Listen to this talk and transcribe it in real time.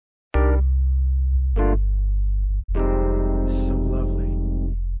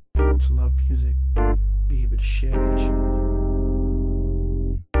to love music, be able to share with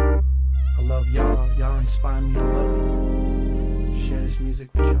you. I love y'all, y'all inspire me to love you. Share this music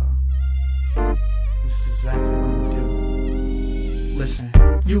with y'all. This is exactly what I'm gonna do. Listen.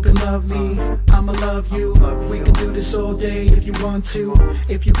 You can love me, I'ma love you. We can do this all day if you want to.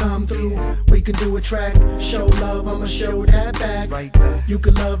 If you come through, we can do a track. Show love, I'ma show that back. Right back. You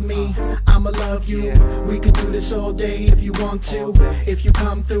can love me, I'ma love you. We can do this all day if you want to. If you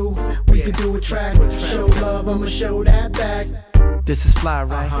come through, we can do a track. Show love, I'ma show that back. This is fly,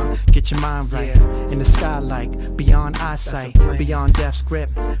 right? Get your mind right. In the sky like beyond eyesight, beyond death's grip.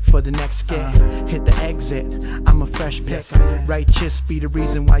 For the next skit, hit the exit. I'm a fresh pick. Righteous be the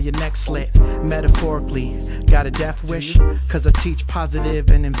reason why your neck slit. Metaphorically, got a death wish? Cause I teach positive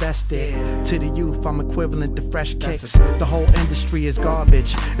and invested. To the youth, I'm equivalent to fresh kicks. The whole industry is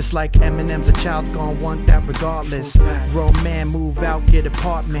garbage. It's like Eminem's a child's gonna want that regardless. Grown man, move out, get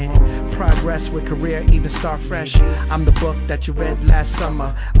apartment. Progress with career, even start fresh. I'm the book that you read last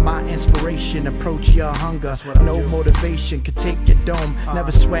summer. My inspiration, approach your hunger. No motivation could take your dome.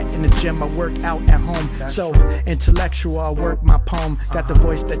 Never sweat in the gym, I work out at home. So intellectual, I work my poem. Got the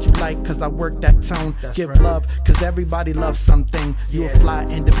voice that you like cause I work that tone. Give love cause everybody loves something. You a fly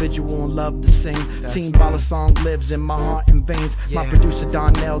individual and love to sing. Team Baller song lives in my heart and veins. My producer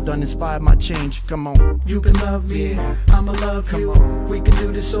Donnell done inspired my change. Come on. You can love me, I'ma love you. We can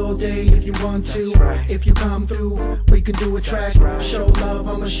do this all day if you want to. If you come through, we can do a track. Show love,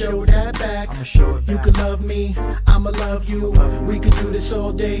 I'ma show that back. You can love me, I'ma love you. We can do this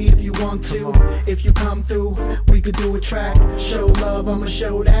all day if you want to. If you come through, we can do a track. Show love, I'ma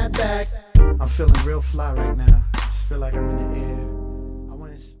show that back. I'm feeling real fly right now. Just feel like I'm in the air.